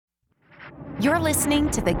You're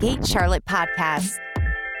listening to the Gate Charlotte podcast.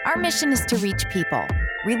 Our mission is to reach people,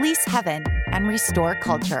 release heaven, and restore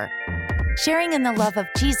culture, sharing in the love of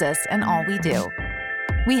Jesus in all we do.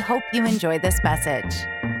 We hope you enjoy this message.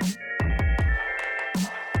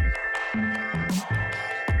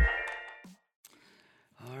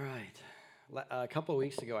 All right. A couple of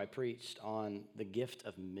weeks ago, I preached on the gift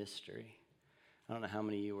of mystery. I don't know how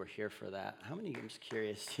many of you were here for that. How many of you? I'm just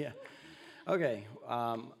curious. Yeah. Okay.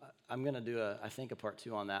 I'm going to do, a part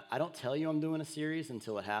two on that. I don't tell you I'm doing a series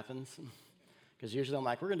until it happens, because usually I'm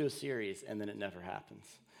like, we're going to do a series, and then it never happens.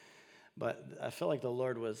 But I feel like the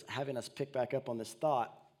Lord was having us pick back up on this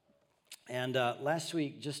thought. And last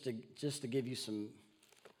week, just to give you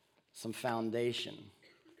some foundation,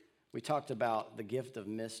 we talked about the gift of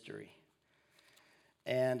mystery.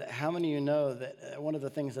 And how many of you know that one of the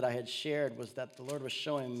things that I had shared was that the Lord was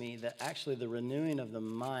showing me that actually the renewing of the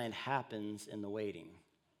mind happens in the waiting.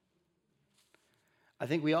 I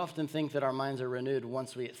think we often think that our minds are renewed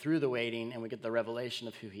once we get through the waiting and we get the revelation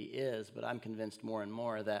of who He is, but I'm convinced more and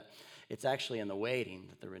more that it's actually in the waiting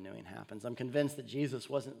that the renewing happens. I'm convinced that Jesus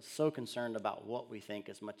wasn't so concerned about what we think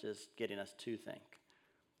as much as getting us to think.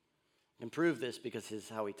 You can prove this because this is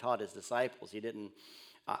how He taught His disciples. He didn't,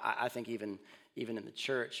 I think even in the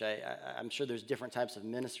church, I'm sure there's different types of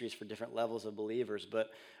ministries for different levels of believers, but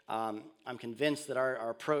I'm convinced that our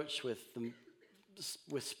approach with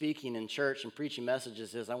speaking in church and preaching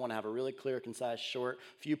messages is I want to have a really clear, concise, short,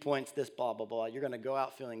 few points, this, blah, blah, blah. You're going to go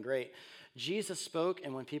out feeling great. Jesus spoke,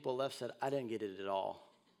 and when people left, said, I didn't get it at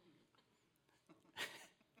all.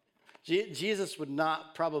 Jesus would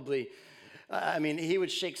not probably, he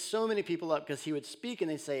would shake so many people up because He would speak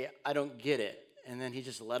and they'd say, I don't get it. And then He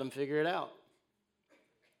just let them figure it out.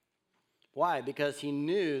 Why? Because He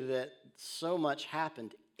knew that so much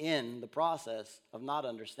happened in the process of not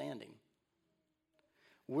understanding.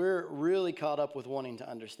 We're really caught up with wanting to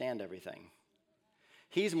understand everything.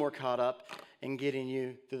 He's more caught up in getting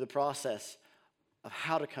you through the process of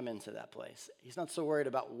how to come into that place. He's not so worried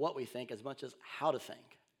about what we think as much as how to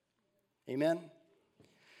think. Amen?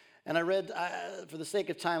 And I read, for the sake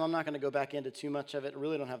of time, I'm not going to go back into too much of it. I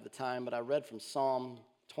really don't have the time, but I read from Psalm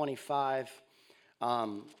 25.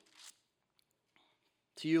 To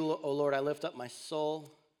you, O Lord, I lift up my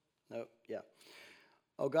soul.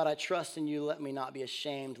 Oh God, I trust in you. Let me not be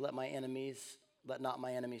ashamed. Let not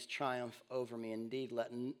my enemies triumph over me. Indeed,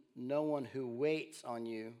 let no one who waits on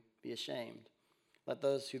you be ashamed. Let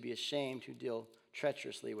those who be ashamed who deal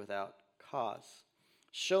treacherously without cause.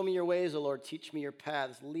 Show me your ways, O Lord. Teach me your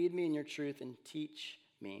paths. Lead me in your truth and teach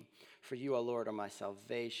me. For you, O Lord, are my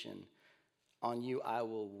salvation. On you I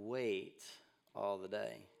will wait all the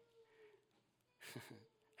day.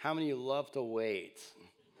 How many of you love to wait?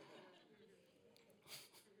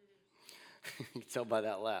 You can tell by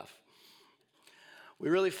that laugh. We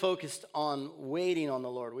really focused on waiting on the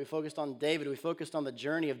Lord. We focused on David. We focused on the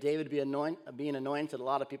journey of David being anointed. A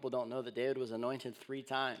lot of people don't know that David was anointed 3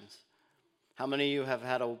 times. How many of you have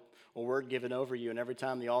had a word given over you, and every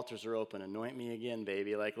time the altars are open, anoint me again,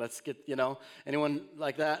 baby. Like, let's get, anyone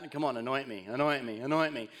like that? Come on, anoint me, anoint me,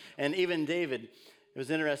 anoint me. And even David, it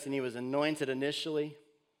was interesting. He was anointed initially.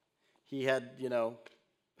 He had,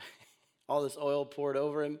 all this oil poured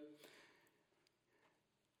over him.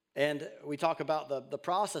 And we talk about the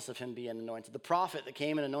process of him being anointed. The prophet that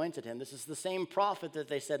came and anointed him. This is the same prophet that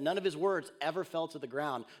they said none of his words ever fell to the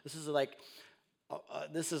ground. This is like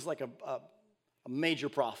a major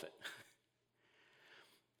prophet.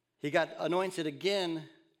 He got anointed again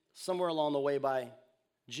somewhere along the way by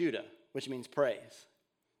Judah, which means praise.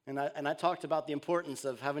 And I talked about the importance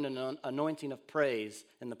of having an anointing of praise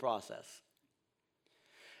in the process.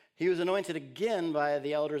 He was anointed again by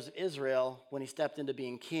the elders of Israel when he stepped into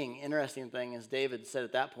being king. Interesting thing is David said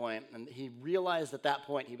at that point, and he realized at that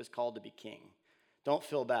point he was called to be king. Don't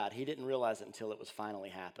feel bad. He didn't realize it until it was finally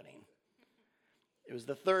happening. It was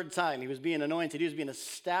the 3rd time he was being anointed. He was being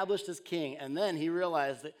established as king, and then he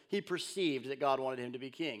realized that he perceived that God wanted him to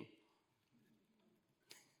be king.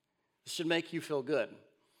 This should make you feel good.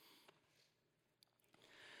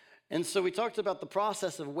 And so we talked about the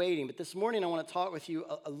process of waiting, but this morning I want to talk with you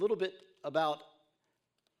a little bit about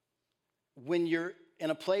when you're in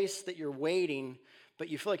a place that you're waiting, but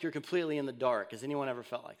you feel like you're completely in the dark. Has anyone ever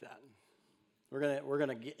felt like that? We're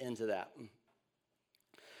gonna get into that.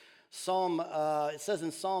 It says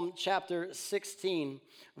in Psalm chapter 16,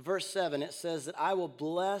 verse 7, it says that I will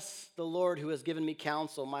bless the Lord who has given me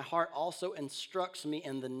counsel. My heart also instructs me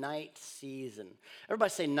in the night season. Everybody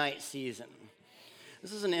say night season.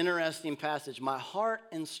 This is an interesting passage. My heart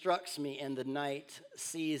instructs me in the night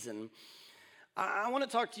season. I want to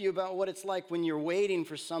talk to you about what it's like when you're waiting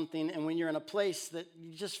for something and when you're in a place that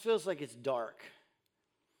just feels like it's dark.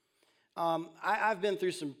 I've been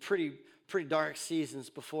through some pretty dark seasons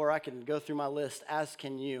before. I can go through my list, as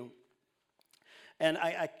can you. And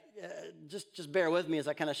I just bear with me as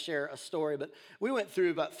I kind of share a story. But we went through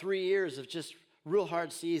about 3 years of just real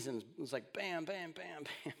hard seasons. It was like bam, bam, bam,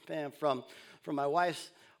 bam, bam. From my wife's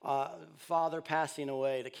father passing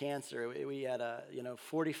away to cancer. We had a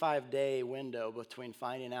 45-day window between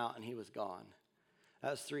finding out and he was gone.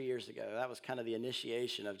 That was 3 years ago. That was kind of the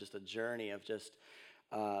initiation of just a journey of just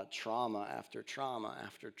trauma after trauma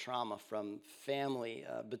after trauma, from family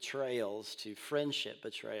betrayals to friendship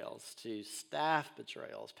betrayals to staff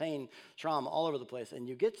betrayals, pain, trauma, all over the place. And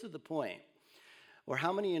you get to the point where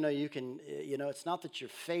how many you can, it's not that your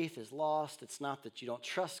faith is lost, it's not that you don't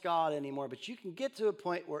trust God anymore, but you can get to a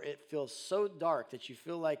point where it feels so dark that you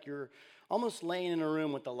feel like you're almost laying in a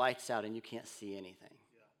room with the lights out and you can't see anything.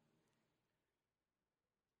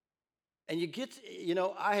 And you get,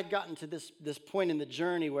 I had gotten to this point in the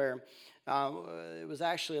journey where it was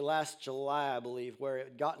actually last July, I believe, where it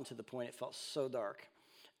had gotten to the point it felt so dark.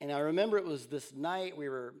 And I remember it was this night we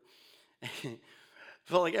were,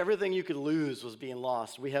 felt like everything you could lose was being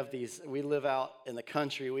lost. We live out in the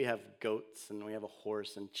country, we have goats and we have a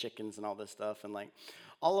horse and chickens and all this stuff. And like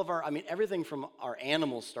all of everything from our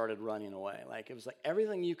animals started running away. Like it was like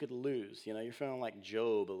everything you could lose, you're feeling like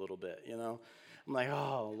Job a little bit, I'm like,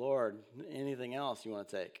 oh, Lord, anything else you want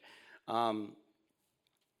to take? And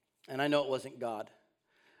I know it wasn't God.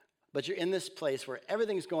 But you're in this place where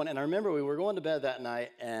everything's going. And I remember we were going to bed that night,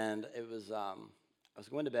 and it was I was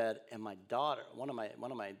going to bed, and my daughter, one of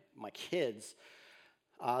my kids,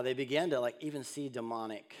 they began to like even see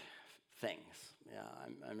demonic things. Yeah,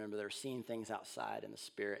 I remember they were seeing things outside in the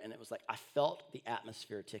spirit, and it was like I felt the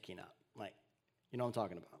atmosphere ticking up. Like, you know what I'm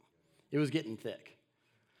talking about? It was getting thick.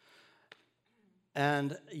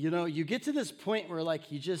 And, you get to this point where,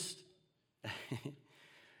 like, you're just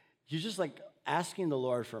like asking the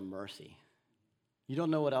Lord for mercy. You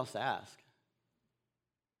don't know what else to ask.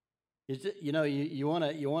 You want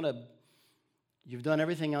to, you've done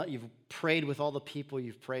everything else. You've prayed with all the people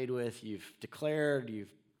you've prayed with. You've declared,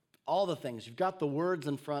 all the things. You've got the words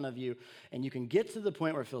in front of you. And you can get to the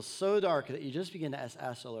point where it feels so dark that you just begin to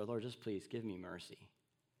ask the Lord, just please give me mercy.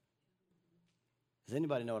 Does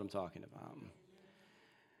anybody know what I'm talking about?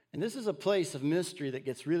 And this is a place of mystery that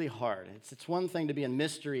gets really hard. It's one thing to be in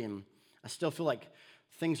mystery, and I still feel like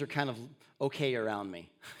things are kind of okay around me.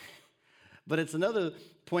 But it's another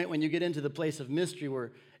point when you get into the place of mystery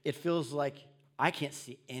where it feels like I can't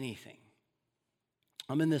see anything.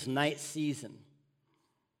 I'm in this night season.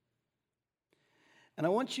 And I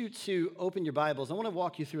want you to open your Bibles. I want to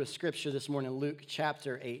walk you through a scripture this morning, Luke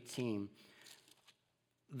chapter 18.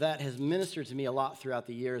 That has ministered to me a lot throughout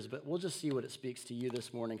the years, but we'll just see what it speaks to you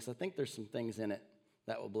this morning, because I think there's some things in it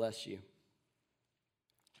that will bless you.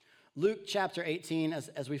 Luke chapter 18,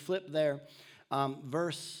 as we flip there,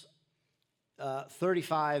 verse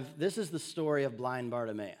 35, this is the story of blind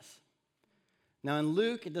Bartimaeus. Now in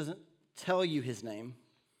Luke, it doesn't tell you his name,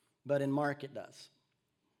 but in Mark it does.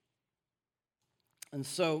 And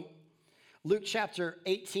so Luke chapter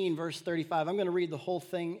 18, verse 35, I'm going to read the whole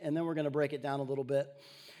thing, and then we're going to break it down a little bit.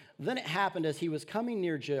 Then it happened as he was coming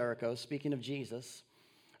near Jericho, speaking of Jesus,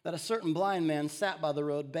 that a certain blind man sat by the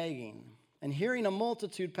road begging. And hearing a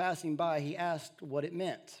multitude passing by, he asked what it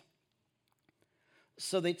meant.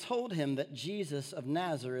 So they told him that Jesus of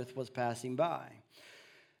Nazareth was passing by.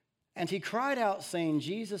 And he cried out, saying,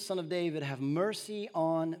 Jesus, Son of David, have mercy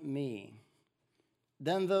on me.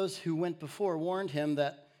 Then those who went before warned him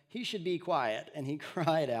that he should be quiet, and he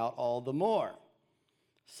cried out all the more,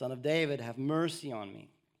 Son of David, have mercy on me.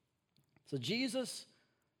 So Jesus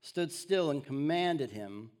stood still and commanded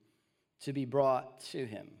him to be brought to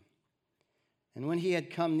him. And when he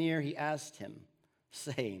had come near, he asked him,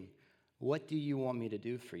 saying, what do you want me to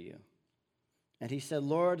do for you? And he said,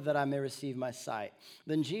 Lord, that I may receive my sight.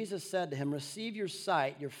 Then Jesus said to him, receive your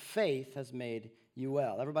sight, your faith has made you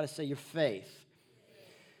well. Everybody say, your faith.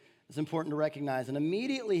 It's important to recognize. And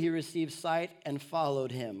immediately he received sight and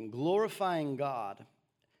followed him, glorifying God.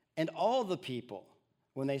 And all the people,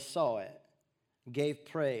 when they saw it, gave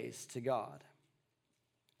praise to God.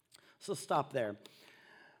 So stop there.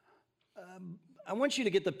 I want you to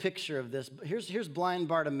get the picture of this. Here's blind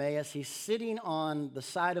Bartimaeus. He's sitting on the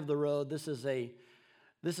side of the road. This is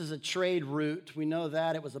a trade route. We know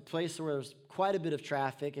that. It was a place where there was quite a bit of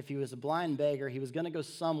traffic. If he was a blind beggar, he was going to go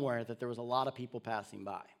somewhere that there was a lot of people passing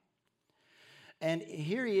by. And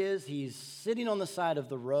here he is. He's sitting on the side of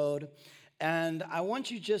the road. And I want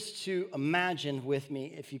you just to imagine with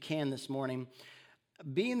me, if you can this morning,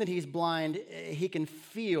 being that he's blind, he can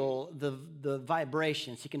feel the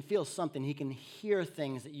vibrations. He can feel something. He can hear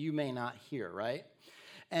things that you may not hear, right?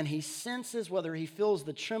 And he senses, whether he feels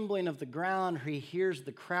the trembling of the ground or he hears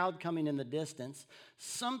the crowd coming in the distance,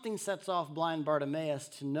 something sets off blind Bartimaeus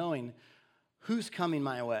to knowing who's coming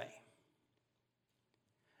my way.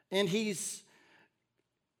 And he's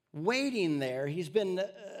waiting there. He's been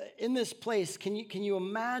in this place. Can you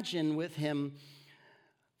imagine with him?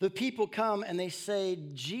 The people come and they say,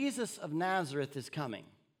 Jesus of Nazareth is coming.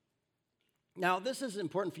 Now, this is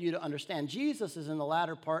important for you to understand. Jesus is in the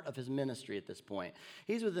latter part of his ministry at this point.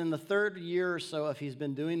 He's within the third year or so of he's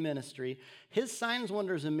been doing ministry. His signs,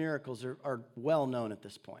 wonders, and miracles are well known at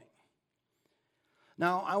this point.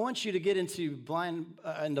 Now, I want you to get into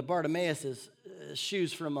Bartimaeus'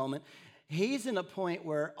 shoes for a moment. He's in a point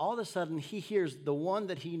where all of a sudden he hears the one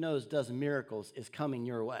that he knows does miracles is coming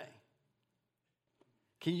your way.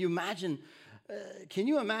 Can you imagine? Can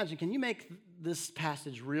you make this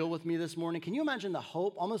passage real with me this morning? Can you imagine the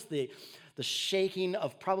hope, almost the shaking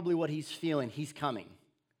of probably what he's feeling? He's coming.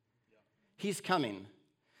 He's coming.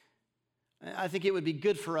 I think it would be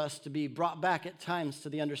good for us to be brought back at times to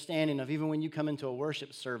the understanding of even when you come into a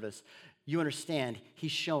worship service, you understand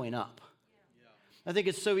he's showing up. I think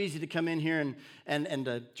it's so easy to come in here and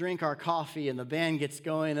to drink our coffee and the band gets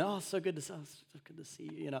going and so good to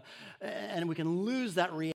see you, and we can lose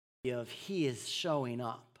that reality of he is showing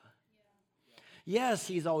up. Yes,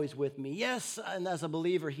 he's always with me. Yes, and as a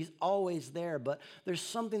believer, he's always there, but there's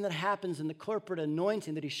something that happens in the corporate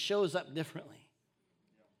anointing that he shows up differently.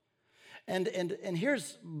 And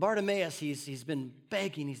here's Bartimaeus. He's been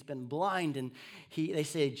begging. He's been blind, and they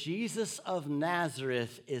say Jesus of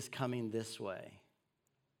Nazareth is coming this way.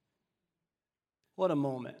 What a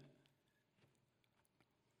moment.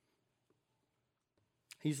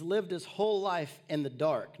 He's lived his whole life in the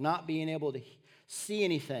dark, not being able to see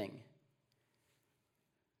anything.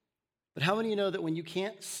 But how many of you know that when you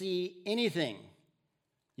can't see anything,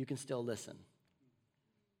 you can still listen?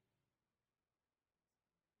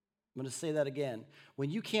 I'm going to say that again.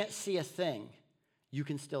 When you can't see a thing, you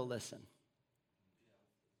can still listen.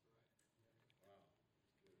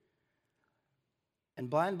 And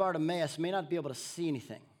blind Bartimaeus may not be able to see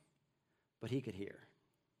anything, but he could hear.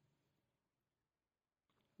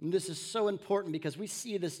 And this is so important because we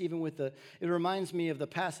see this even with it reminds me of the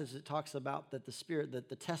passage that talks about that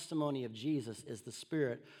the testimony of Jesus is the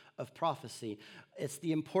spirit of prophecy. It's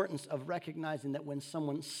the importance of recognizing that when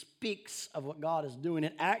someone speaks of what God is doing,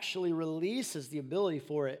 it actually releases the ability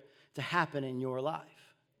for it to happen in your life.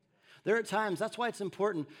 There are times, that's why it's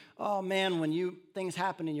important, when things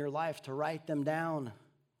happen in your life, to write them down.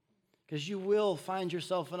 Because you will find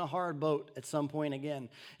yourself in a hard boat at some point again.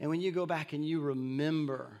 And when you go back and you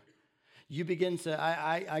remember, you begin to,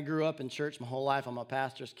 I grew up in church my whole life. I'm a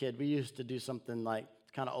pastor's kid. We used to do something like,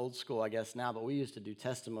 kind of old school, I guess, now, but we used to do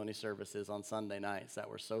testimony services on Sunday nights that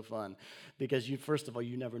were so fun. Because first of all,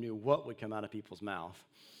 you never knew what would come out of people's mouth.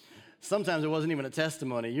 Sometimes it wasn't even a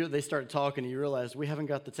testimony. They started talking and you realized we haven't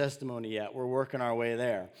got the testimony yet. We're working our way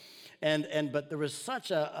there. But there was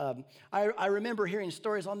such I remember hearing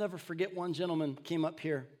stories. I'll never forget one gentleman came up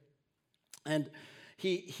here and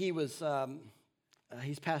he was,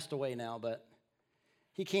 he's passed away now, but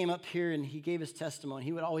he came up here and he gave his testimony. He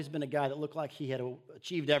had always been a guy that looked like he had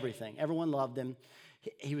achieved everything. Everyone loved him.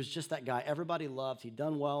 He was just that guy everybody loved. He'd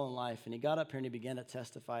done well in life. And he got up here and he began to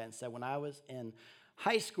testify and said, when I was in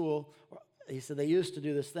high school, he said they used to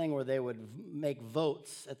do this thing where they would make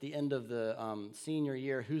votes at the end of the senior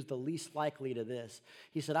year, who's the least likely to this.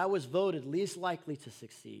 He said, I was voted least likely to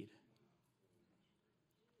succeed.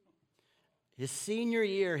 His senior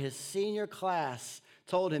year, his senior class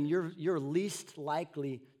told him, you're least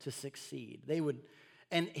likely to succeed.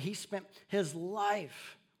 And he spent his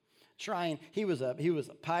life trying. He was a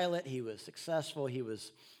pilot. He was successful. He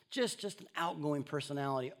was just an outgoing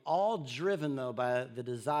personality, all driven, though, by the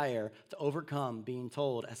desire to overcome being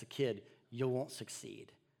told as a kid, you won't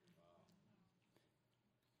succeed.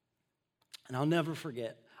 And I'll never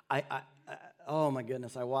forget, oh my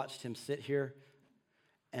goodness, I watched him sit here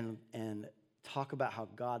and talk about how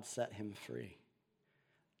God set him free.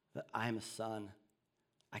 That I am a son,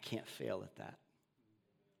 I can't fail at that.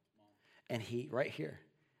 And right here,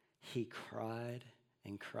 he cried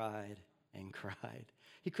and cried and cried.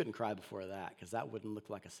 He couldn't cry before that because that wouldn't look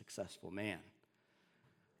like a successful man.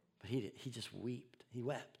 But he just wept. He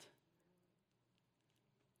wept.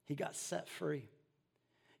 He got set free.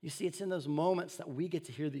 You see, it's in those moments that we get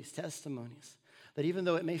to hear these testimonies. That even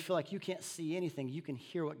though it may feel like you can't see anything, you can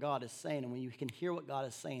hear what God is saying. And when you can hear what God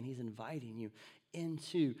is saying, he's inviting you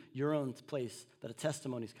into your own place that a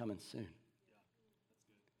testimony is coming soon.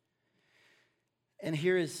 And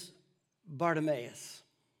here is Bartimaeus.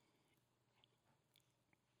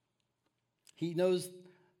 He knows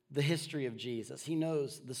the history of Jesus. He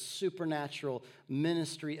knows the supernatural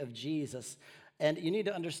ministry of Jesus. And you need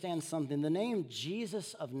to understand something. The name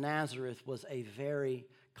Jesus of Nazareth was a very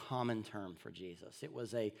common term for Jesus. It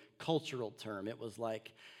was a cultural term. It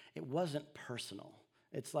wasn't personal.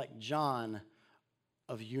 It's like John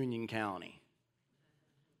of Union County.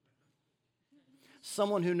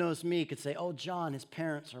 Someone who knows me could say, oh, John, his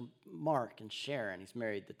parents are Mark and Sharon. He's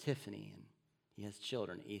married to Tiffany, and he has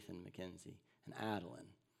children, Ethan, Mackenzie, and Adeline.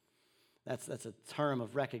 That's a term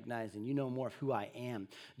of recognizing you know more of who I am.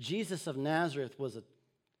 Jesus of Nazareth was a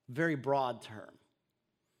very broad term.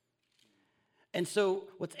 And so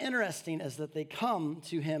what's interesting is that they come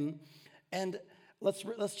to him, and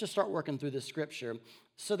let's just start working through this scripture.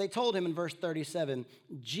 So they told him in verse 37,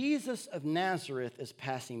 Jesus of Nazareth is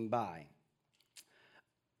passing by.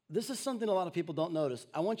 This is something a lot of people don't notice.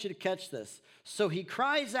 I want you to catch this. So he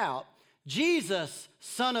cries out, Jesus,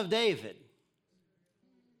 son of David.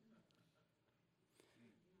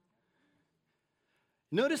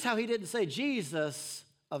 Notice how he didn't say Jesus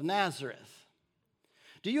of Nazareth.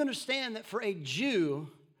 Do you understand that for a Jew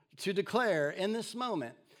to declare in this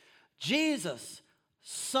moment, Jesus,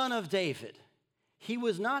 son of David, he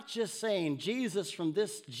was not just saying Jesus from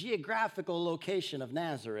this geographical location of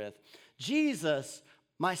Nazareth, Jesus,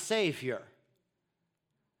 my Savior,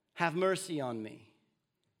 have mercy on me.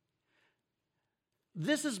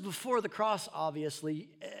 This is before the cross, obviously.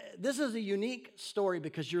 This is a unique story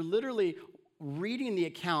because you're literally reading the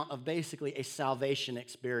account of basically a salvation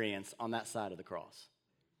experience on that side of the cross.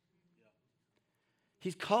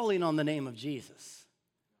 He's calling on the name of Jesus.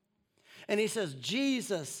 And he says,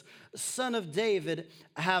 Jesus, son of David,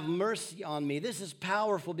 have mercy on me. This is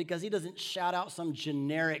powerful because he doesn't shout out some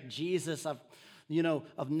generic Jesus of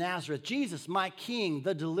Nazareth. Jesus, my king,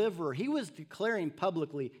 the deliverer. He was declaring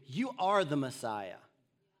publicly, you are the Messiah.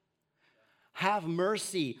 Have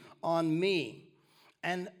mercy on me.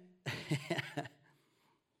 And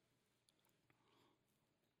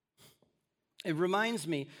it reminds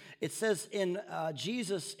me, it says in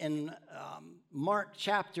Jesus in Mark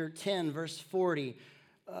chapter 10, verse 40,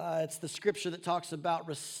 it's the scripture that talks about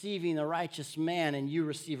receiving a righteous man and you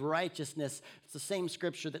receive righteousness. It's the same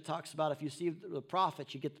scripture that talks about if you see the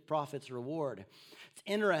prophet, you get the prophet's reward. It's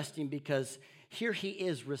interesting because here he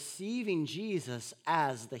is receiving Jesus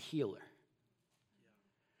as the healer.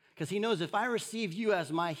 Because he knows if I receive you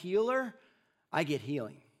as my healer, I get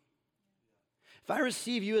healing. If I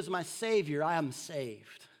receive you as my Savior, I am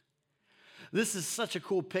saved. This is such a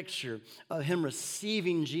cool picture of him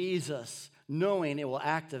receiving Jesus, knowing it will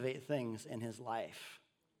activate things in his life.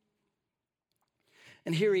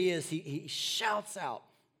 And here he is, he shouts out,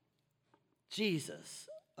 Jesus,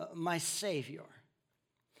 my Savior.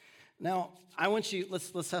 Now, I want you,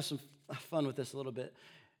 let's have some fun with this a little bit.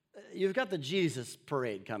 You've got the Jesus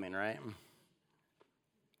parade coming, right?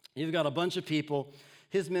 You've got a bunch of people.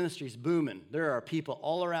 His ministry's booming. There are people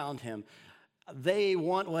all around him. They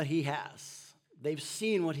want what he has. They've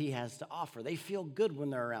seen what he has to offer. They feel good when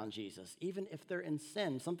they're around Jesus. Even if they're in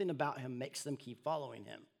sin, something about him makes them keep following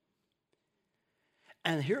him.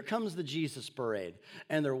 And here comes the Jesus parade.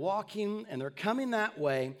 And they're walking and they're coming that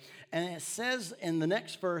way. And it says in the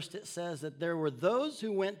next verse, it says that there were those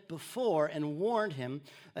who went before and warned him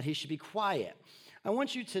that he should be quiet. I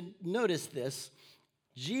want you to notice this.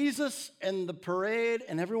 Jesus and the parade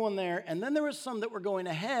and everyone there. And then there was some that were going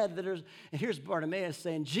ahead. And here's Bartimaeus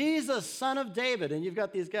saying, Jesus, son of David. And you've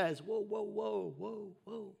got these guys, whoa, whoa, whoa, whoa,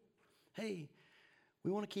 whoa. Hey,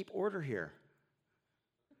 we want to keep order here.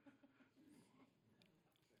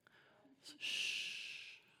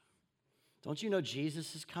 Shh. Don't you know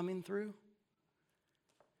Jesus is coming through?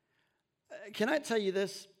 Can I tell you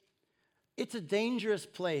this? It's a dangerous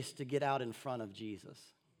place to get out in front of Jesus.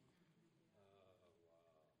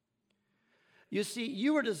 You see,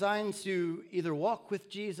 you were designed to either walk with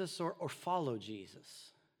Jesus or follow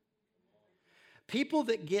Jesus. People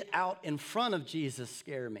that get out in front of Jesus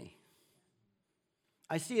scare me.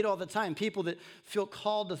 I see it all the time. People that feel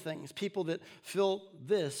called to things, people that feel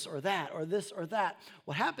this or that or this or that.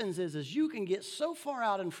 What happens is you can get so far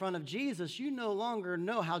out in front of Jesus, you no longer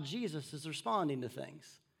know how Jesus is responding to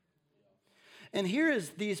things. And here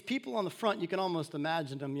is these people on the front, you can almost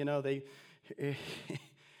imagine them,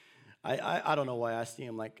 I don't know why I see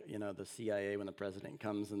them like, the CIA when the president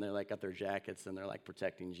comes and they're like got their jackets and they're like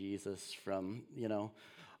protecting Jesus from,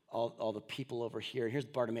 all the people over here. Here's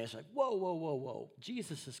Bartimaeus like, whoa, whoa, whoa, whoa.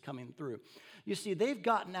 Jesus is coming through. You see, they've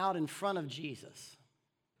gotten out in front of Jesus.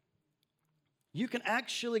 You can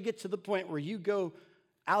actually get to the point where you go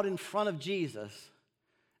out in front of Jesus,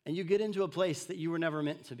 and you get into a place that you were never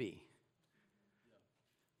meant to be.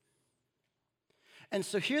 And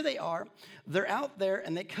so here they are, they're out there,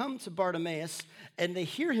 and they come to Bartimaeus, and they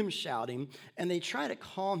hear him shouting, and they try to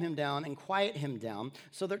calm him down and quiet him down.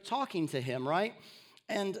 So they're talking to him, right?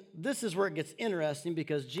 And this is where it gets interesting,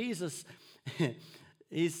 because Jesus,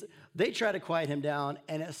 they try to quiet him down,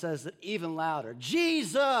 and it says that even louder,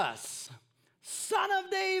 Jesus, Son of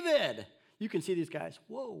David. You can see these guys,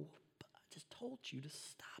 whoa, I just told you to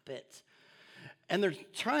stop it. And they're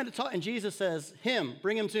trying to talk, and Jesus says,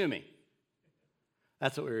 bring him to me.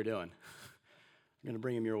 That's what we were doing. I'm going to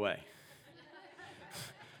bring him your way.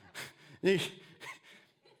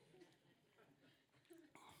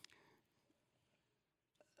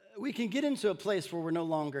 We can get into a place where we're no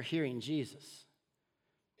longer hearing Jesus,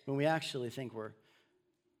 when we actually think we're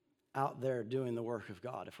out there doing the work of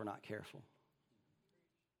God if we're not careful.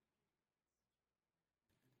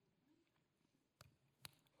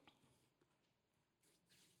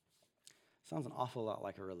 Sounds an awful lot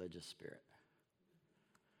like a religious spirit.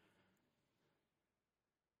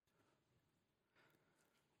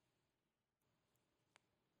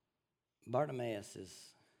 Bartimaeus is,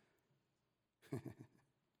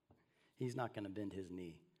 he's not going to bend his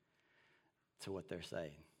knee to what they're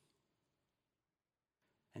saying.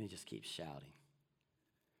 And he just keeps shouting.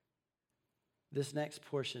 This next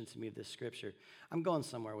portion to me of this scripture, I'm going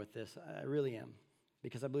somewhere with this. I really am.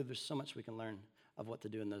 Because I believe there's so much we can learn of what to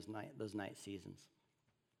do in those night seasons.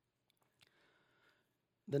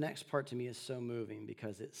 The next part to me is so moving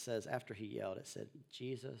because it says, after he yelled, it said,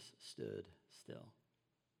 Jesus stood still.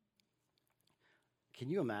 Can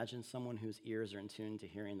you imagine someone whose ears are in tune to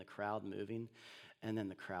hearing the crowd moving, and then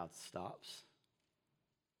the crowd stops?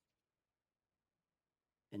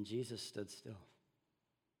 And Jesus stood still.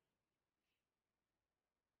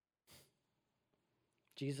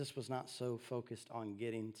 Jesus was not so focused on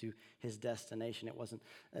getting to his destination.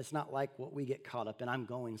 It's not like what we get caught up in. I'm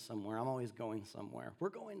going somewhere. I'm always going somewhere. We're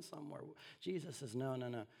going somewhere. Jesus says,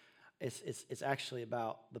 no. It's actually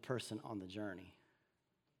about the person on the journey.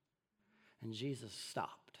 And Jesus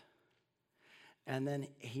stopped. And then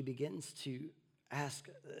he begins to ask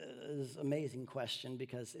this amazing question,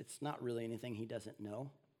 because it's not really anything he doesn't know.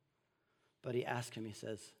 But he asks him, he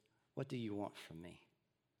says, what do you want from me?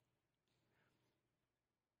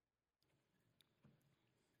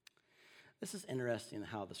 This is interesting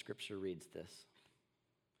how the scripture reads this.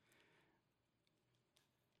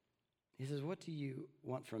 He says, what do you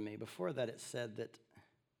want from me? Before that, it said that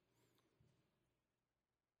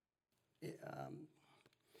it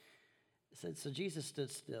said, so Jesus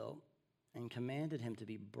stood still and commanded him to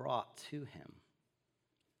be brought to him.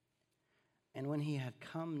 And when he had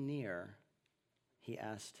come near, he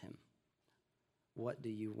asked him, what do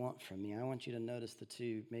you want from me? I want you to notice the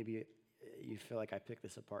two. Maybe you feel like I picked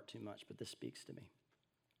this apart too much, but this speaks to me.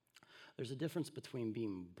 There's a difference between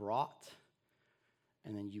being brought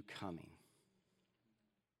and then you coming.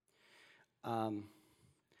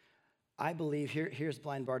 I believe, here's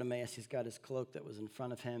blind Bartimaeus. He's got his cloak that was in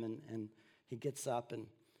front of him, and he gets up, and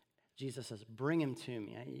Jesus says, bring him to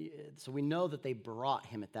me. So we know that they brought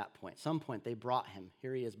him at that point. Some point they brought him.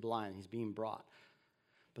 Here he is blind. He's being brought.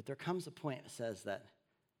 But there comes a point that says that,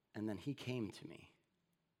 and then he came to me.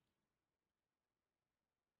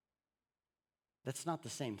 That's not the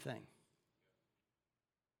same thing.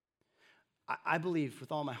 I believe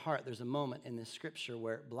with all my heart there's a moment in this scripture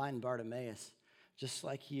where blind Bartimaeus, just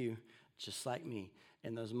like you, just like me,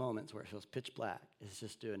 in those moments where it feels pitch black, is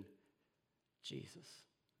just doing, Jesus.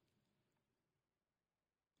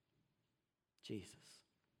 Jesus.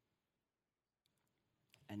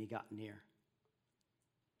 And he got near.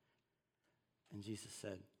 And Jesus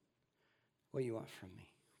said, what do you want from me?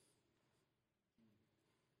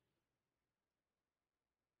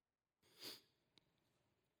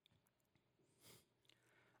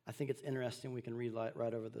 I think it's interesting we can read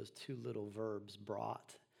right over those two little verbs,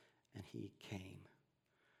 brought and he came.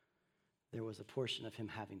 There was a portion of him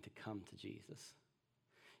having to come to Jesus.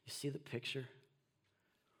 You see the picture?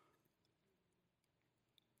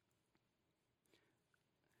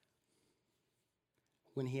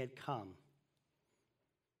 When he had come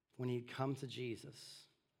to Jesus,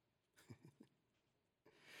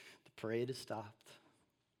 the parade has stopped.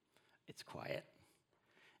 It's quiet.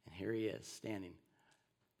 And here he is standing.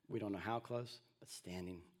 We don't know how close, but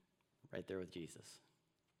standing right there with Jesus.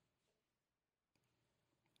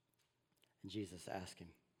 And Jesus asked him,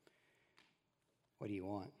 what do you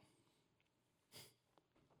want?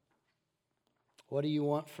 What do you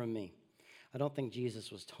want from me? I don't think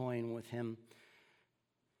Jesus was toying with him.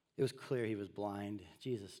 It was clear he was blind.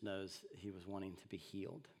 Jesus knows he was wanting to be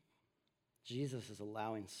healed. Jesus is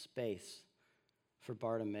allowing space for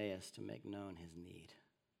Bartimaeus to make known his need.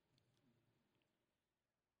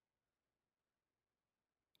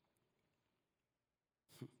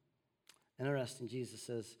 Interesting,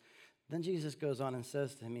 then Jesus goes on and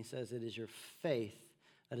says to him, he says, "It is your faith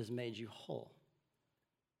that has made you whole."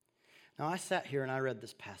 Now, I sat here and I read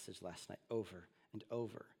this passage last night over and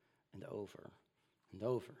over and over and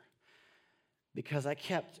over because I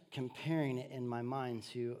kept comparing it in my mind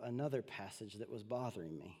to another passage that was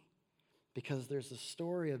bothering me, because there's a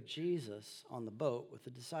story of Jesus on the boat with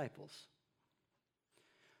the disciples.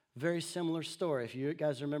 Very similar story. If you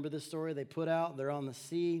guys remember this story, they put out, they're on the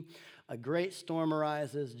sea, a great storm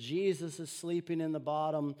arises, Jesus is sleeping in the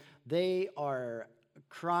bottom, they are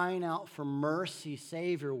crying out for mercy,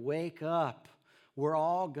 "Savior, wake up, we're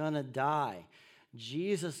all gonna die."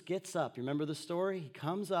 Jesus gets up, you remember the story? He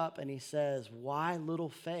comes up and he says, "Why little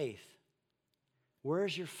faith?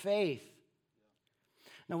 Where's your faith?"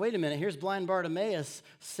 Now, wait a minute. Here's blind Bartimaeus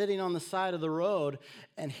sitting on the side of the road,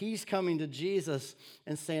 and he's coming to Jesus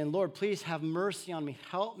and saying, "Lord, please have mercy on me.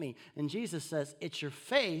 Help me." And Jesus says, "It's your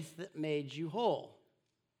faith that made you whole."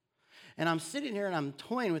 And I'm sitting here and I'm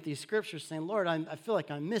toying with these scriptures saying, "Lord, I feel like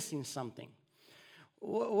I'm missing something.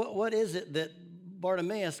 What is it that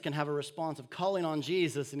Bartimaeus can have a response of calling on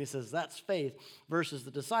Jesus?" And he says, "That's faith," versus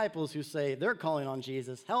the disciples who say, they're calling on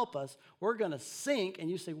Jesus, "Help us, we're going to sink." And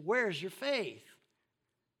you say, "Where's your faith?"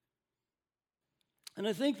 And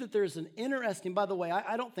I think that there's an interesting, by the way,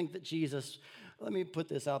 I don't think that Jesus, let me put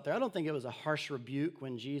this out there, I don't think it was a harsh rebuke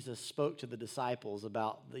when Jesus spoke to the disciples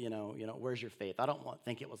about, where's your faith? I don't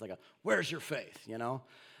think it was like a, "Where's your faith?"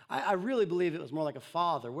 I really believe it was more like a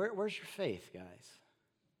father. Where's your faith, guys?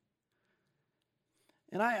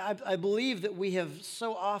 And I believe that we have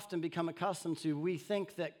so often become accustomed to, we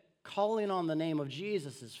think that calling on the name of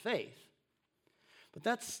Jesus is faith. But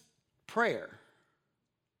that's prayer.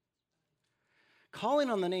 Calling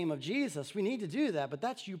on the name of Jesus, we need to do that, but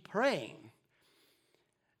that's you praying.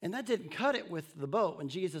 And that didn't cut it with the boat when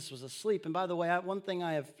Jesus was asleep. And by the way, one thing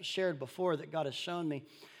I have shared before that God has shown me,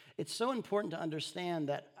 it's so important to understand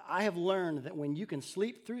that I have learned that when you can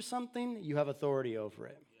sleep through something, you have authority over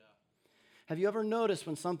it. Yeah. Have you ever noticed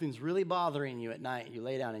when something's really bothering you at night, you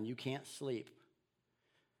lay down and you can't sleep?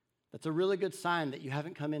 That's a really good sign that you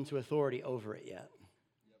haven't come into authority over it yet.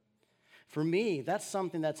 For me, that's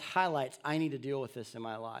something that highlights I need to deal with this in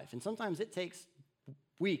my life. And sometimes it takes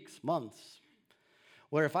weeks, months,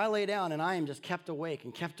 where if I lay down and I am just kept awake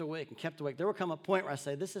and kept awake and kept awake, there will come a point where I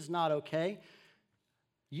say, "This is not okay.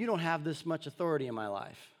 You don't have this much authority in my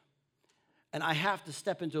life." And I have to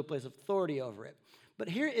step into a place of authority over it. But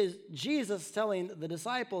here is Jesus telling the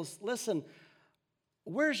disciples, "Listen,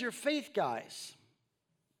 where's your faith, guys?"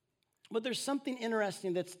 But there's something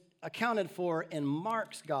interesting that's accounted for in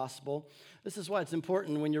Mark's gospel. This is why it's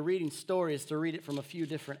important when you're reading stories to read it from a few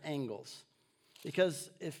different angles.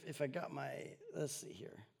 Because if I got my, let's see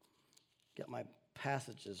here, got my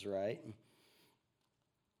passages right.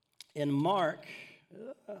 In Mark,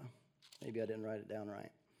 maybe I didn't write it down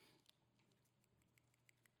right.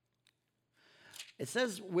 It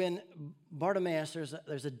says when Bartimaeus,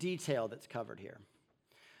 there's a detail that's covered here.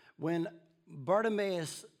 When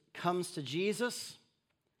Bartimaeus comes to Jesus,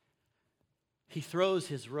 he throws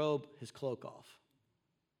his robe, his cloak off.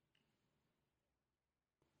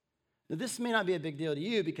 Now, this may not be a big deal to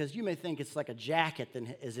you because you may think it's like a jacket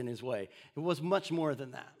that is in his way. It was much more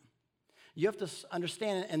than that. You have to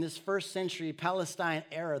understand in this first century Palestine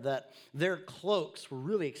era that their cloaks were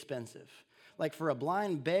really expensive. Like for a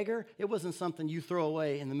blind beggar, it wasn't something you throw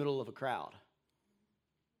away in the middle of a crowd.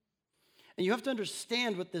 And you have to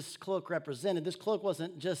understand what this cloak represented. This cloak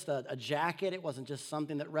wasn't just a jacket. It wasn't just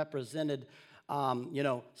something that represented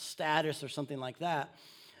status or something like that.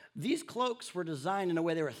 These cloaks were designed in a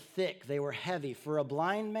way they were thick, they were heavy. For a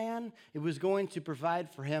blind man, it was going to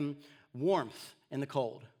provide for him warmth in the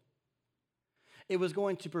cold. It was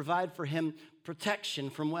going to provide for him protection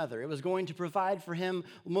from weather. It was going to provide for him,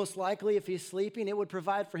 most likely if he's sleeping, it would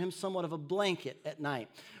provide for him somewhat of a blanket at night.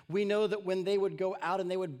 We know that when they would go out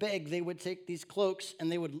and they would beg, they would take these cloaks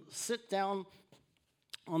and they would sit down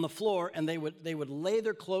on the floor and they would lay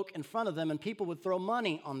their cloak in front of them and people would throw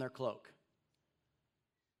money on their cloak.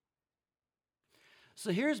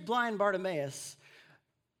 So here's blind Bartimaeus.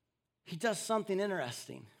 He does something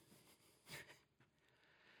interesting.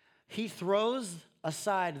 He throws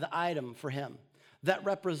aside the item for him that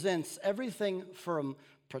represents everything from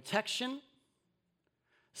protection,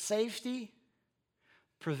 safety,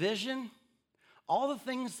 provision, all the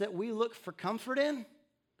things that we look for comfort in.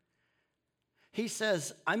 He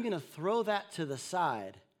says, I'm going to throw that to the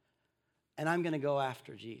side, and I'm going to go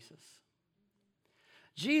after Jesus.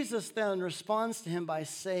 Jesus then responds to him by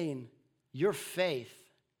saying, your faith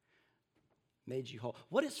made you whole.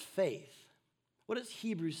 What is faith? What does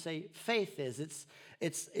Hebrews say faith is?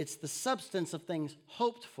 It's the substance of things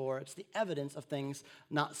hoped for. It's the evidence of things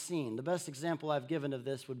not seen. The best example I've given of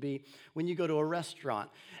this would be when you go to a restaurant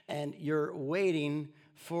and you're waiting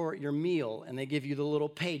for your meal and they give you the little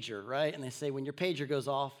pager, right? And they say when your pager goes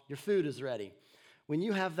off, your food is ready. When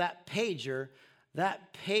you have that pager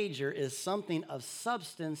is something of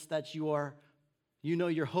substance that you're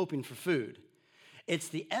hoping for food. It's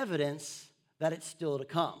the evidence that it's still to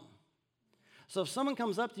come. So if someone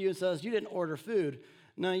comes up to you and says, you didn't order food,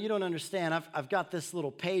 no, you don't understand. I've got this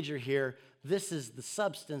little pager here. This is the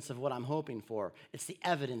substance of what I'm hoping for. It's the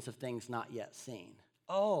evidence of things not yet seen.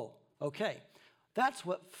 Oh, okay. That's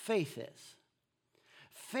what faith is.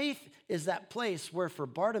 Faith is that place where for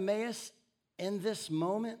Bartimaeus in this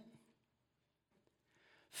moment,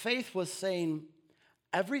 faith was saying,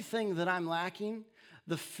 everything that I'm lacking,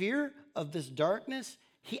 the fear of this darkness,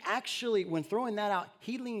 he actually, when throwing that out,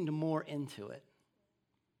 he leaned more into it.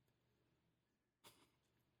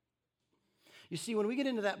 You see, when we get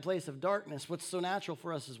into that place of darkness, what's so natural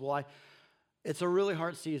for us is, it's a really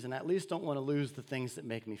hard season. I at least don't want to lose the things that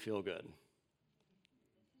make me feel good.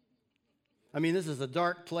 I mean, this is a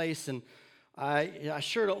dark place, and I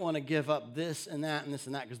sure don't want to give up this and that and this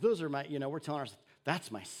and that, because those are my, we're telling ourselves,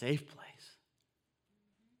 that's my safe place.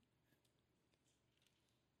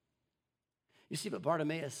 You see, but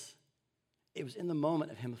Bartimaeus, it was in the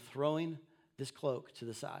moment of him throwing this cloak to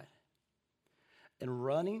the side and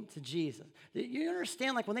running to Jesus. You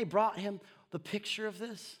understand, like when they brought him the picture of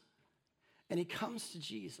this, and he comes to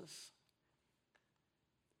Jesus,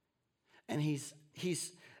 and he's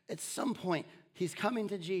at some point, he's coming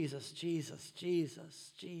to Jesus, Jesus.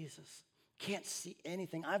 Can't see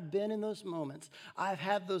anything. I've been in those moments. I've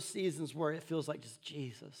had those seasons where it feels like just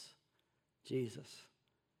Jesus.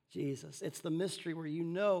 It's the mystery where you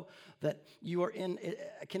know that you are in,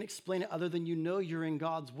 I can't explain it other than you're in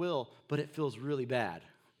God's will, but it feels really bad.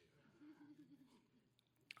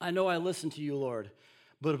 I know I listen to you, Lord,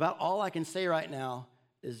 but about all I can say right now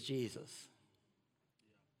is Jesus.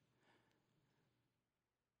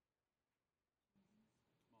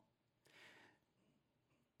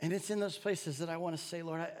 And it's in those places that I want to say,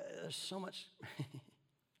 Lord, there's so much.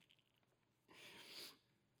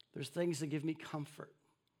 There's things that give me comfort.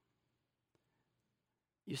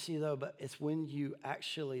 You see, though, but it's when you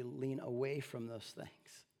actually lean away from those things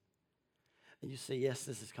and you say, yes,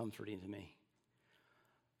 this is comforting to me,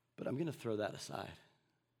 but I'm going to throw that aside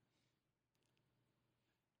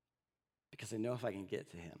because I know if I can get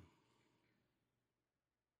to him,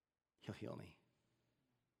 he'll heal me.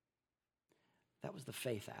 That was the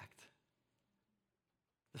faith act.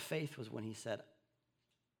 The faith was when he said,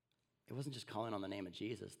 it wasn't just calling on the name of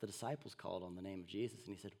Jesus. The disciples called on the name of Jesus,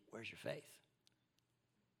 and he said, where's your faith?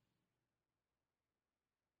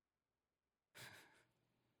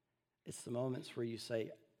 It's the moments where you say,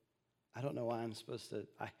 I don't know why I'm supposed to,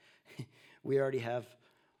 we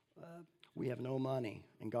have no money.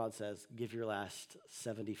 And God says, give your last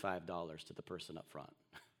 $75 to the person up front.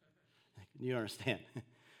 You understand?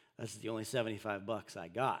 That's the only $75 I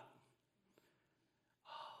got.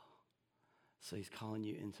 Oh, so he's calling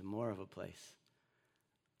you into more of a place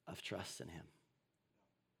of trust in him.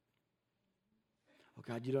 Oh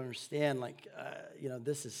God, you don't understand.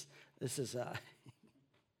 This is.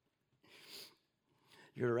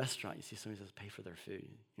 You're at a restaurant. You see somebody says, "Pay for their food."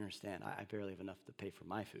 You understand? I barely have enough to pay for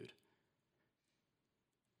my food.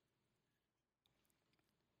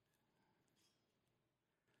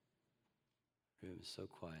 The room is so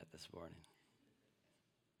quiet this morning.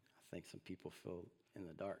 I think some people feel in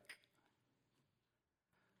the dark.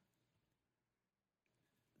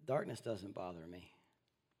 Darkness doesn't bother me.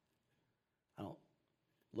 I don't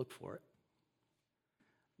look for it.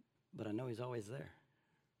 But I know he's always there.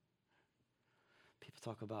 People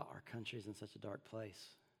talk about our country's in such a dark place.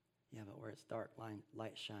 Yeah, but where it's dark,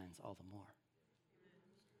 light shines all the more.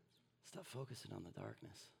 Stop focusing on the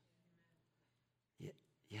darkness.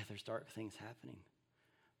 Yeah, there's dark things happening,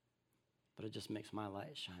 but it just makes my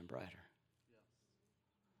light shine brighter.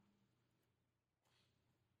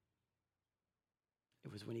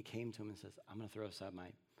 It was when he came to him and says, I'm going to throw aside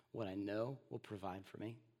what I know will provide for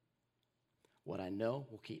me, what I know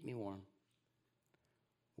will keep me warm,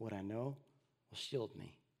 what I know will shield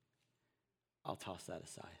me. I'll toss that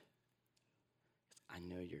aside. I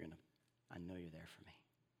know you're there for me.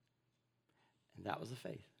 And that was the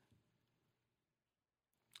faith.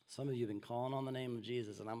 Some of you have been calling on the name of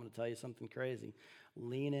Jesus, and I'm going to tell you something crazy.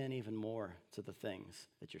 Lean in even more to the things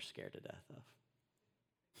that you're scared to death of.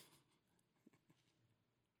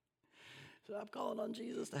 So I'm calling on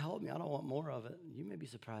Jesus to help me. I don't want more of it. You may be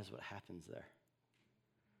surprised what happens there.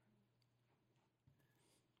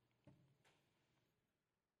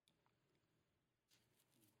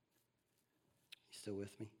 You still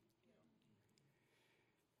with me?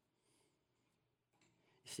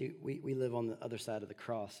 You see, we live on the other side of the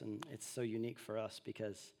cross, and it's so unique for us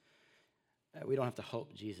because we don't have to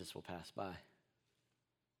hope Jesus will pass by.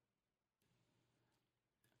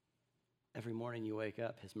 Every morning you wake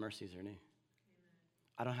up, his mercies are new.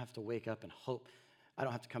 I don't have to wake up and hope. I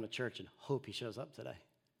don't have to come to church and hope he shows up today.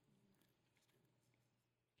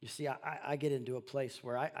 You see, I get into a place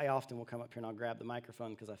where I often will come up here and I'll grab the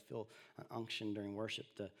microphone because I feel an unction during worship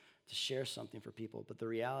to share something for people. But the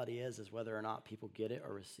reality is whether or not people get it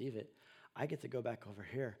or receive it, I get to go back over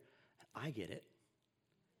here and I get it.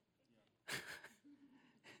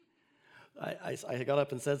 I got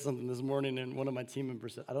up and said something this morning, and one of my team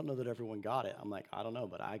members said, I don't know that everyone got it. I'm like, I don't know,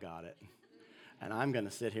 but I got it. And I'm going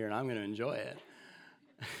to sit here and I'm going to enjoy it.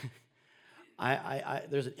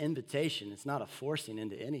 There's an invitation. It's not a forcing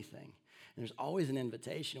into anything. And there's always an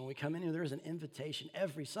invitation. When we come in here, there's an invitation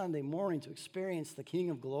every Sunday morning to experience the King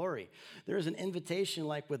of Glory. There's an invitation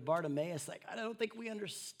like with Bartimaeus. Like, I don't think we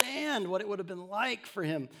understand what it would have been like for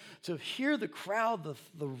him to hear the crowd,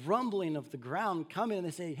 the rumbling of the ground coming, and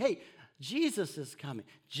they say, hey, Jesus is coming.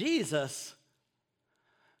 Jesus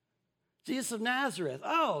of Nazareth.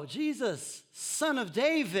 Oh, Jesus, Son of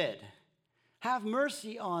David, have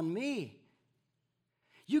mercy on me.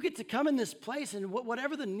 You get to come in this place, and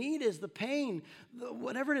whatever the need is, the pain,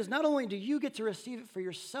 whatever it is, not only do you get to receive it for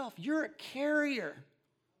yourself, you're a carrier.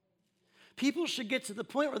 People should get to the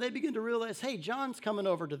point where they begin to realize, hey, John's coming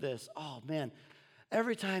over to this. Oh, man,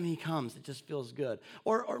 every time he comes, it just feels good.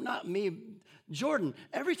 Or not me, Jordan.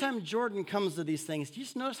 Every time Jordan comes to these things, do you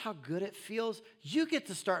just notice how good it feels? You get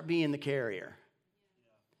to start being the carrier.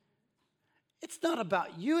 It's not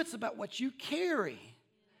about you, it's about what you carry.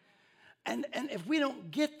 And if we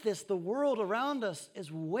don't get this, the world around us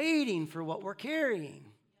is waiting for what we're carrying.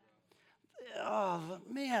 Oh,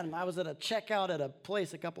 man, I was at a checkout at a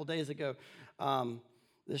place a couple days ago.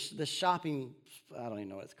 This shopping, I don't even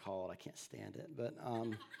know what it's called. I can't stand it. But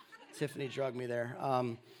Tiffany drugged me there.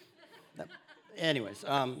 Anyways,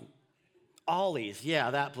 Ollie's,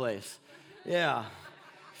 yeah, that place. Yeah,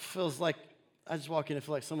 feels like I just walk in and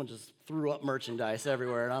feel like someone just threw up merchandise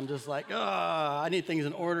everywhere. And I'm just like, I need things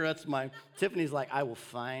in order. Tiffany's like, I will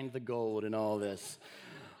find the gold in all this.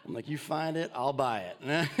 I'm like, you find it, I'll buy it.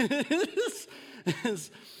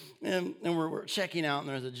 and we're checking out, and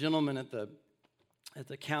there's a gentleman at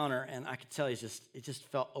the counter, and I could tell it just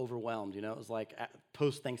felt overwhelmed. You know, it was like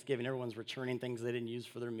post-Thanksgiving, everyone's returning things they didn't use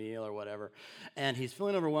for their meal or whatever. And he's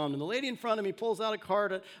feeling overwhelmed. And the lady in front of me pulls out a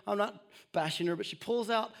card. I'm not bashing her, but she pulls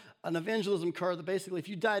out an evangelism card that basically, if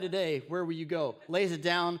you die today, where will you go? Lays it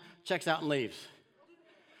down, checks out, and leaves.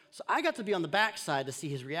 So I got to be on the backside to see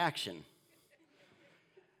his reaction.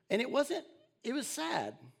 And it was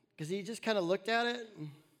sad, because he just kind of looked at it, and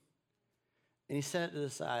he set it to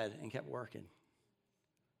the side and kept working.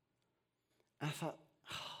 I thought,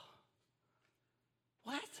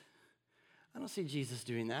 what? I don't see Jesus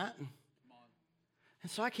doing that.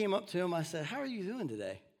 And so I came up to him. I said, how are you doing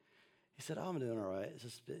today? He said, I'm doing all right. It's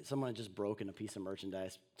just someone had just broken a piece of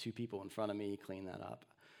merchandise. 2 people in front of me cleaned that up.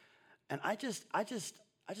 And I just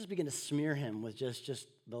began to smear him with just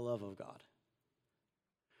the love of God.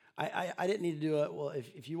 I didn't need to do it. Well,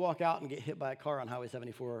 if you walk out and get hit by a car on Highway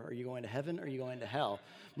 74, are you going to heaven or are you going to hell?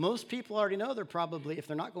 Most people already know if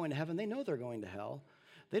they're not going to heaven, they know they're going to hell.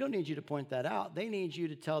 They don't need you to point that out. They need you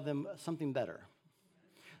to tell them something better.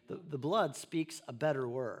 The blood speaks a better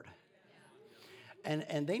word.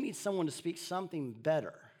 And they need someone to speak something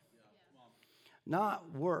better,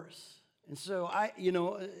 not worse. And so I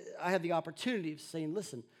had the opportunity of saying,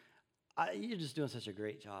 listen, you're just doing such a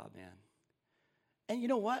great job, man. And you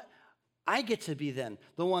know what? I get to be then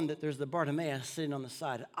the one that there's the Bartimaeus sitting on the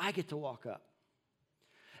side. I get to walk up.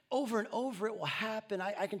 Over and over it will happen.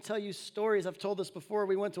 I can tell you stories. I've told this before.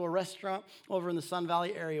 We went to a restaurant over in the Sun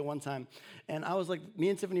Valley area one time. And I was like, me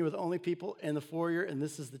and Tiffany were the only people in the foyer, and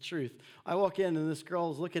this is the truth. I walk in, and this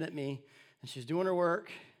girl is looking at me, and she's doing her work.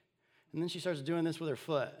 And then she starts doing this with her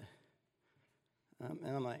foot.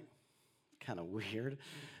 And I'm like, kind of weird.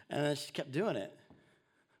 And then she kept doing it.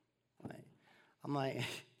 I'm like,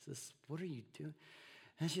 what are you doing?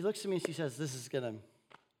 And she looks at me and she says, this is gonna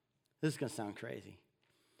sound crazy.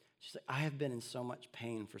 She's like, I have been in so much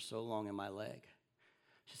pain for so long in my leg.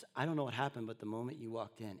 She said, I don't know what happened, but the moment you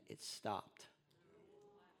walked in, it stopped.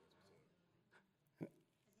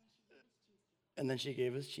 And then she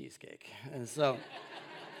gave us cheesecake. And so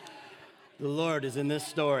the Lord is in this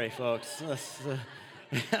story, folks. I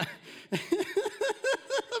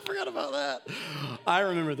forgot about that. I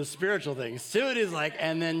remember the spiritual things. So it is like,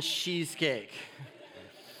 and then cheesecake.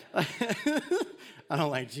 I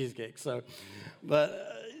don't like cheesecake, so,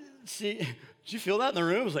 but did you feel that in the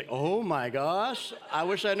room? It was like, oh my gosh, I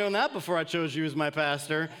wish I'd known that before I chose you as my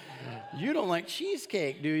pastor. You don't like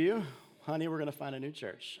cheesecake, do you? Honey, we're going to find a new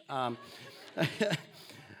church.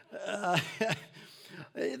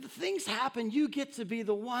 Things happen. You get to be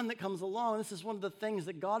the one that comes along. This is one of the things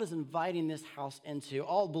that God is inviting this house into.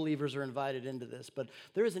 All believers are invited into this, but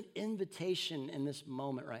there is an invitation in this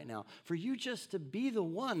moment right now for you just to be the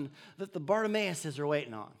one that the Bartimaeus are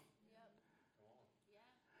waiting on.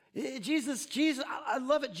 Jesus, I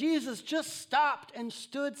love it. Jesus just stopped and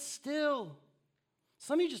stood still.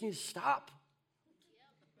 Some of you just need to stop.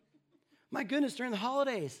 My goodness, during the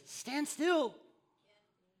holidays, stand still.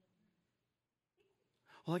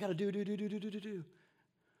 Well, I got to do.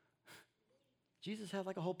 Jesus had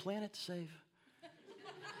like a whole planet to save.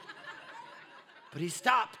 But he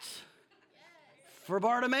stopped for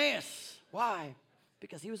Bartimaeus. Why?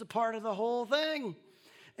 Because he was a part of the whole thing.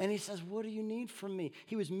 And he says, what do you need from me?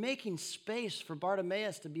 He was making space for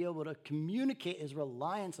Bartimaeus to be able to communicate his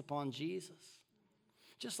reliance upon Jesus.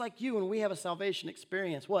 Just like you, when we have a salvation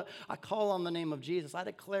experience, what? I call on the name of Jesus. I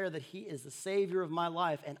declare that he is the Savior of my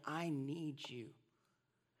life, and I need you.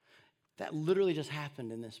 That literally just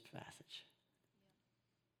happened in this passage.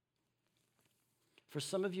 For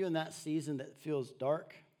some of you in that season that feels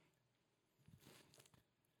dark,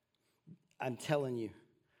 I'm telling you,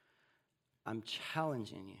 I'm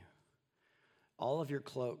challenging you. All of your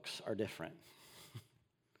cloaks are different.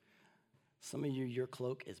 Some of you, your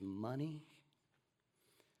cloak is money.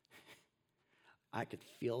 I could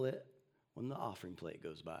feel it when the offering plate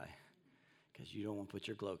goes by because you don't want to put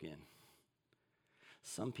your cloak in.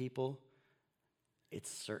 Some people,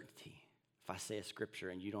 it's certainty. If I say a scripture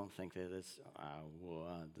and you don't think that it's,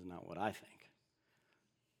 that's not what I think.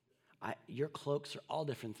 Your cloaks are all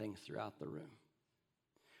different things throughout the room.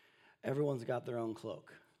 Everyone's got their own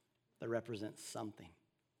cloak that represents something.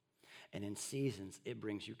 And in seasons, it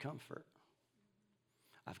brings you comfort.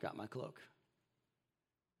 I've got my cloak.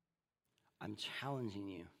 I'm challenging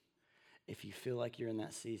you. If you feel like you're in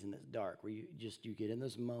that season that's dark, where you get in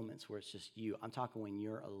those moments where it's just you. I'm talking when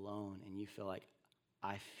you're alone and you feel like,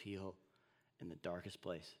 I feel in the darkest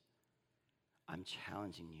place. I'm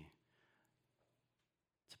challenging you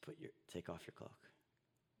to take off your cloak.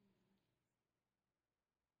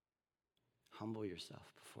 Humble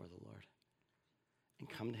yourself before the Lord and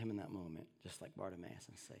come to him in that moment, just like Bartimaeus,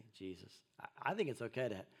 and say, Jesus, I think it's okay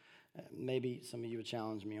to, maybe some of you would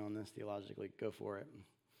challenge me on this theologically, go for it.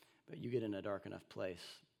 But you get in a dark enough place,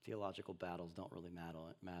 theological battles don't really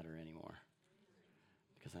matter anymore.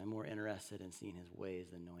 Because I'm more interested in seeing his ways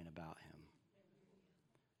than knowing about him.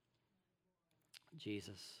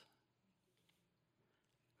 Jesus,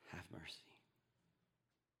 have mercy.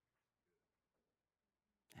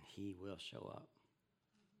 And he will show up.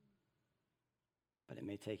 But it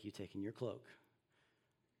may take you taking your cloak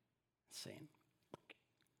and saying,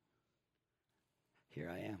 here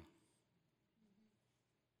I am.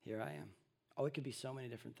 Here I am. Oh, it could be so many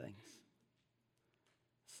different things.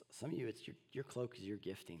 Some of you, it's your cloak is your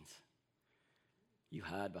giftings. You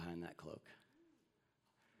hide behind that cloak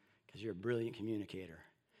because you're a brilliant communicator.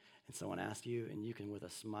 And someone asks you, and you can, with a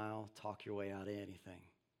smile, talk your way out of anything.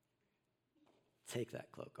 Take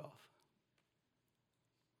that cloak off.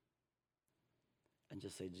 And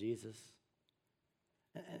just say, Jesus.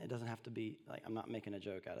 And it doesn't have to be, like, I'm not making a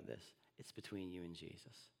joke out of this. It's between you and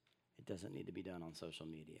Jesus. It doesn't need to be done on social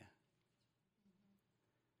media.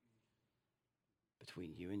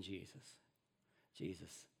 Between you and Jesus.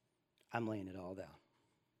 Jesus, I'm laying it all down.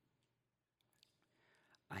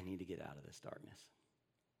 I need to get out of this darkness.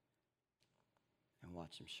 And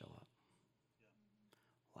watch him show up.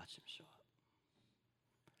 Watch him show up.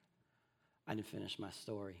 I didn't finish my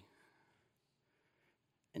story.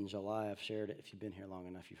 In July, I've shared it. If you've been here long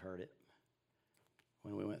enough, you've heard it.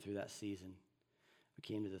 When we went through that season, we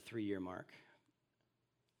came to the 3-year mark.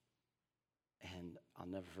 And I'll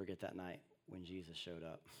never forget that night when Jesus showed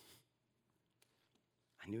up.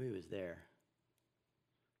 I knew he was there,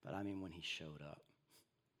 but I mean when he showed up.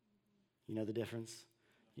 You know the difference?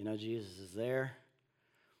 You know Jesus is there,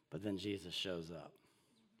 but then Jesus shows up.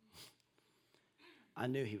 I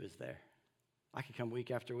knew he was there. I could come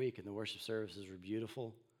week after week, and the worship services were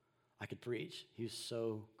beautiful. I could preach. He was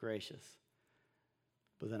so gracious.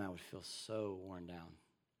 But then I would feel so worn down.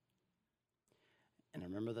 And I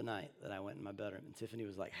remember the night that I went in my bedroom and Tiffany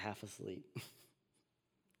was like half asleep.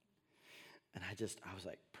 And I was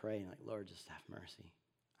like praying, like, Lord, just have mercy.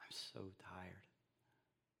 I'm so tired.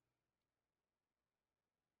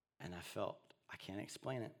 And I can't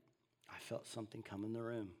explain it. I felt something come in the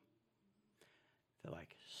room that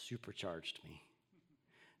like supercharged me.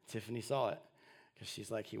 Tiffany saw it because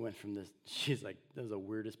she's like, that was the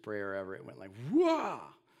weirdest prayer ever. It went like, whoa!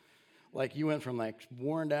 Like you went from like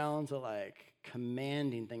worn down to like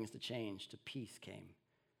commanding things to change to peace came.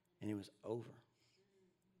 And it was over.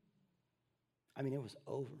 I mean, it was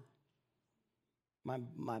over. My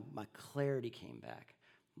clarity came back.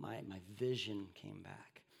 My vision came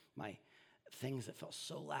back. My things that felt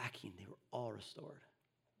so lacking, they were all restored.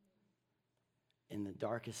 In the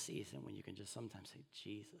darkest season when you can just sometimes say,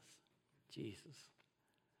 Jesus, Jesus.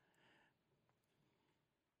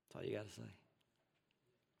 That's all you got to say.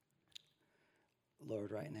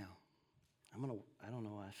 Lord, right now, I don't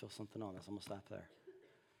know why I feel something on this. I'm going to stop there.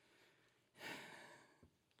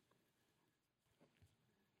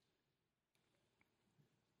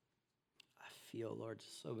 I feel, Lord,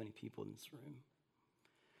 so many people in this room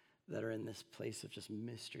that are in this place of just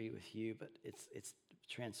mystery with you, but it's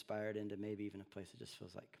transpired into maybe even a place that just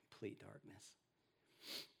feels like complete darkness.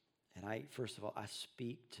 And first of all, I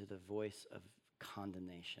speak to the voice of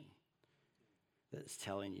condemnation that's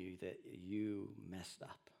telling you that you messed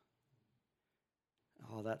up.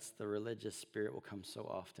 Oh, that's the religious spirit will come so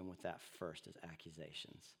often with that first as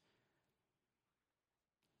accusations.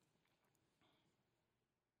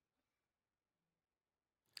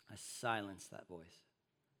 I silence that voice.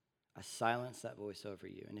 I silence that voice over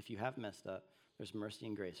you. And if you have messed up, there's mercy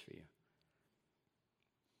and grace for you.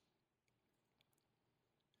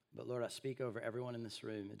 But Lord, I speak over everyone in this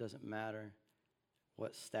room. It doesn't matter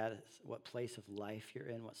what status, what place of life you're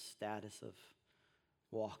in, what status of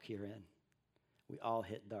walk you're in. We all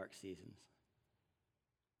hit dark seasons.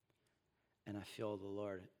 And I feel the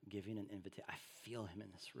Lord giving an invitation. I feel him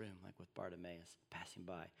in this room, like with Bartimaeus passing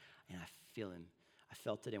by. And I feel him. I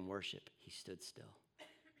felt it in worship. He stood still.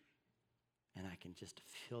 And I can just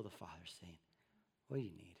feel the Father saying, what do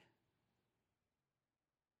you need?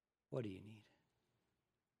 What do you need?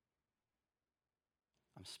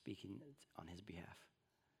 I'm speaking on his behalf.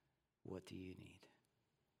 What do you need?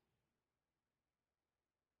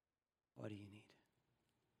 What do you need?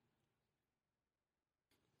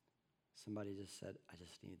 Somebody just said, I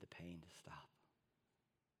just need the pain to stop.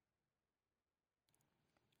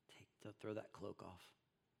 Throw that cloak off.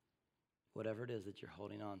 Whatever it is that you're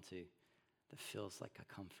holding on to that feels like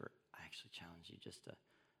a comfort, I actually challenge you just to,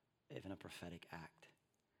 even a prophetic act,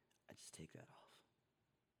 I just take that off.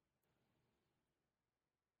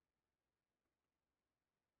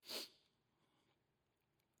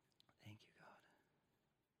 Thank you, God.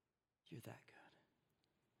 You're that good.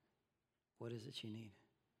 What is it you need?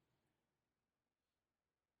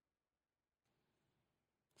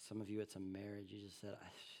 Some of you, it's a marriage. You just said,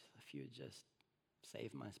 if you would just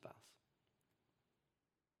save my spouse.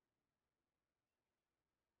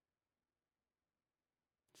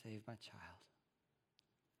 Save my child.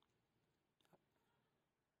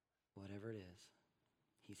 Whatever it is,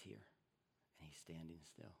 he's here and he's standing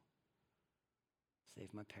still.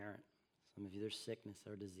 Save my parent. Some of you, there's sickness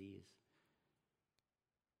or disease.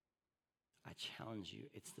 I challenge you,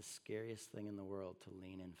 it's the scariest thing in the world to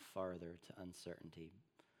lean in farther to uncertainty,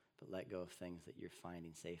 but let go of things that you're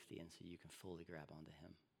finding safety in so you can fully grab onto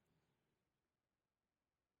him.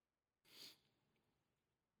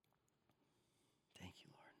 Thank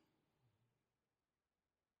you, Lord.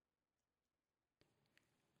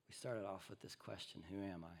 We started off with this question, who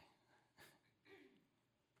am I?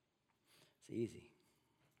 It's easy.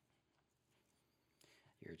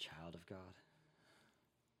 You're a child of God.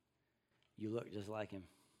 You look just like him.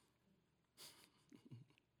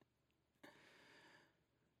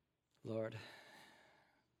 Lord,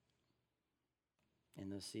 in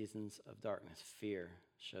those seasons of darkness, fear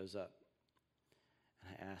shows up.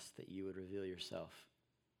 And I ask that you would reveal yourself.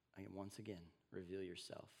 Once again, reveal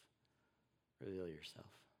yourself. Reveal yourself.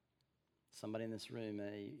 Somebody in this room,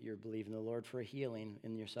 you're believing the Lord for a healing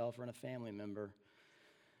in yourself or in a family member.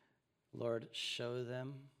 Lord, show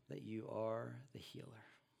them that you are the healer.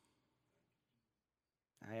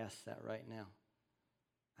 I ask that right now.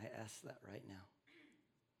 I ask that right now.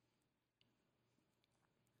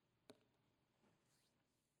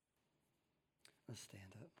 Let's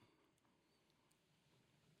stand up.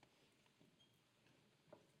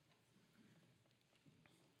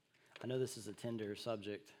 I know this is a tender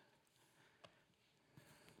subject.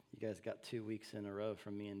 You guys got 2 weeks in a row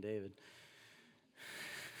from me and David.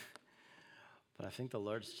 But I think the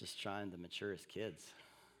Lord's just trying to mature his kids.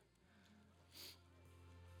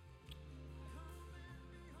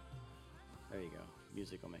 There you go.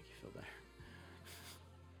 Music will make you feel better.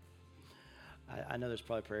 I know there's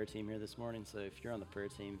probably a prayer team here this morning, so if you're on the prayer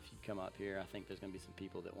team, if you come up here, I think there's going to be some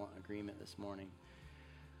people that want agreement this morning.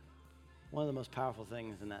 One of the most powerful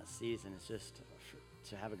things in that season is just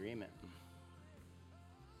to have agreement.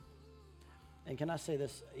 And can I say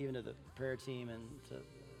this even to the prayer team and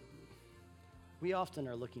we often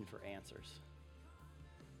are looking for answers.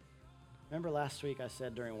 Remember last week I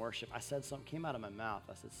said during worship, I said something came out of my mouth.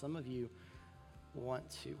 I said, some of you want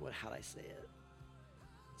to, how'd I say it?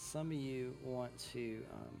 Some of you want to,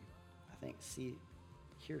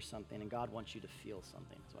 hear something, and God wants you to feel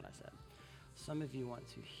something, is what I said. Some of you want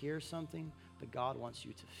to hear something, but God wants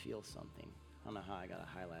you to feel something. I don't know how I got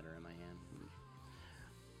a highlighter in my hand.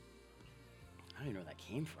 I don't even know where that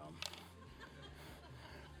came from.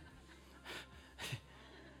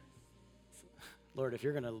 Lord, if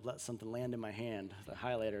you're going to let something land in my hand, the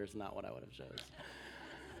highlighter is not what I would have chose.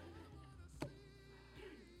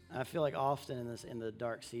 I feel like often in the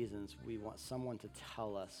dark seasons, we want someone to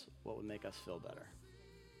tell us what would make us feel better.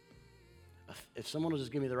 If someone will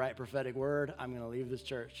just give me the right prophetic word, I'm going to leave this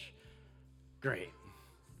church. Great.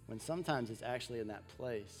 When sometimes it's actually in that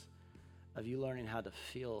place of you learning how to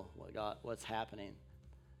feel what's happening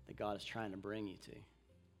that God is trying to bring you to.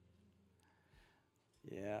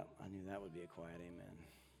 Yeah, I knew that would be a quiet amen.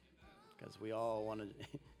 Because we all want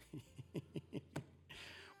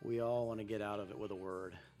to get out of it with a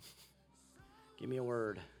word. Give me a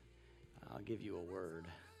word. I'll give you a word.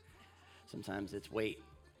 Sometimes it's wait,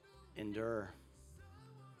 endure.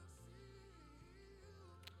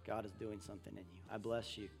 God is doing something in you. I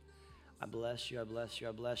bless you. I bless you. I bless you.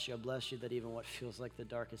 I bless you. I bless you that even what feels like the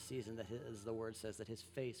darkest season, that as the word says, that his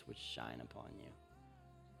face would shine upon you.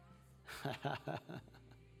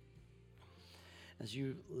 As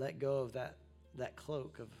you let go of that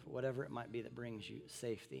cloak of whatever it might be that brings you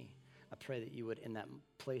safety, I pray that you would, in that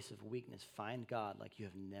place of weakness, find God like you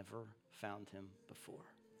have never found him before.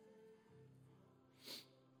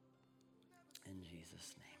 In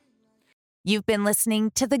Jesus' name. You've been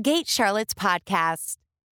listening to the Gate Charlotte's podcast.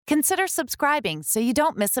 Consider subscribing so you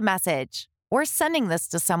don't miss a message, or sending this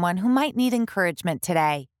to someone who might need encouragement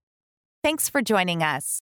today. Thanks for joining us.